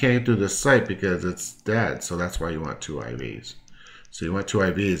 Well, you can't do this site because it's dead, so that's why you want 2 IVs. So you want 2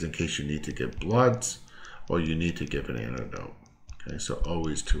 IVs in case you need to give bloods, or you need to give an antidote. Okay, so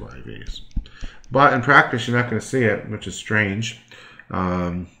always 2 IVs. But in practice, you're not going to see it, which is strange.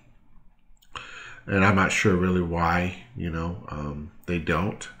 And I'm not sure really why, they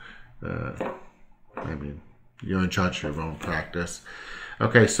don't. I mean, you're in charge of your own practice.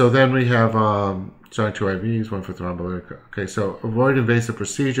 Okay, so then we have 2 IVs, 1 for thrombolytic. Okay, so avoid invasive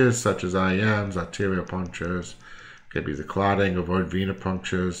procedures such as IMs, arterial punctures, Could be the clotting, avoid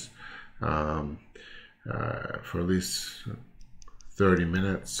venipunctures for at least 30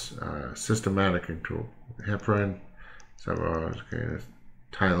 minutes. Systematic control, heparin, several hours, okay,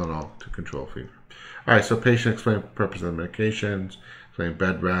 Tylenol to control fever. All right, so patient explain purpose of the medications, explain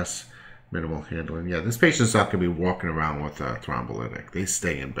bed rest, minimal handling. Yeah, this patient's not going to be walking around with a thrombolytic. They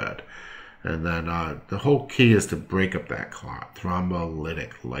stay in bed. And then the whole key is to break up that clot,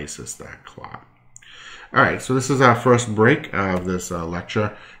 thrombolytic lysis that clot. All right, so this is our first break of this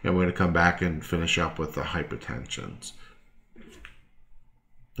lecture, and we're going to come back and finish up with the hypertensions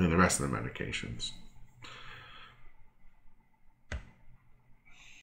and the rest of the medications.